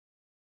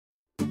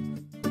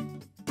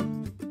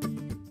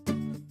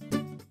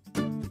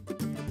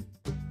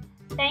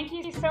Thank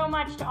you so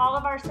much to all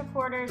of our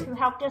supporters who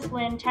helped us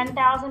win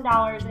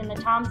 $10,000 in the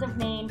Toms of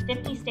Maine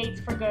 50 States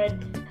for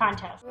Good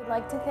contest. We'd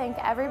like to thank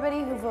everybody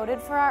who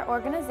voted for our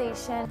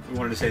organization. We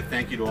wanted to say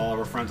thank you to all of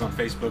our friends on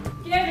Facebook.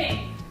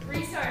 Giving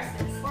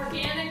resources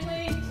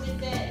organically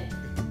within.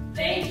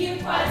 Thank you,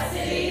 Quad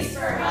Cities,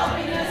 for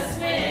helping us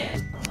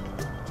win.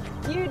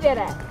 You did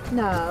it.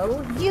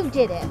 No, you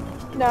did it.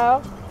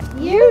 No,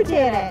 you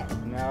did it.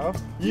 No,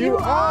 you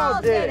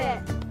all did it.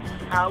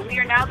 We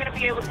are now going to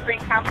be able to bring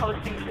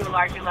composting to a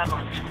larger level.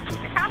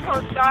 The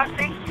compost dog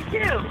thanks you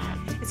too.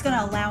 It's going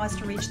to allow us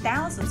to reach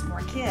thousands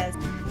more kids.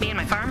 Me and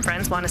my farm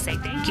friends want to say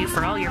thank you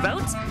for all your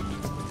votes.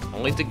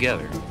 Only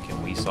together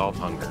can we solve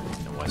hunger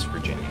in West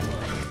Virginia.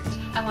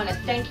 I want to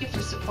thank you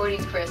for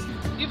supporting Chris.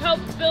 You've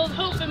helped build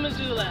hope in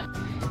Missoula.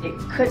 It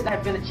couldn't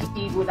have been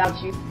achieved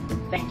without you.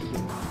 Thank you.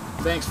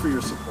 Thanks for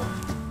your support.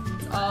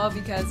 It's all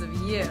because of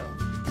you.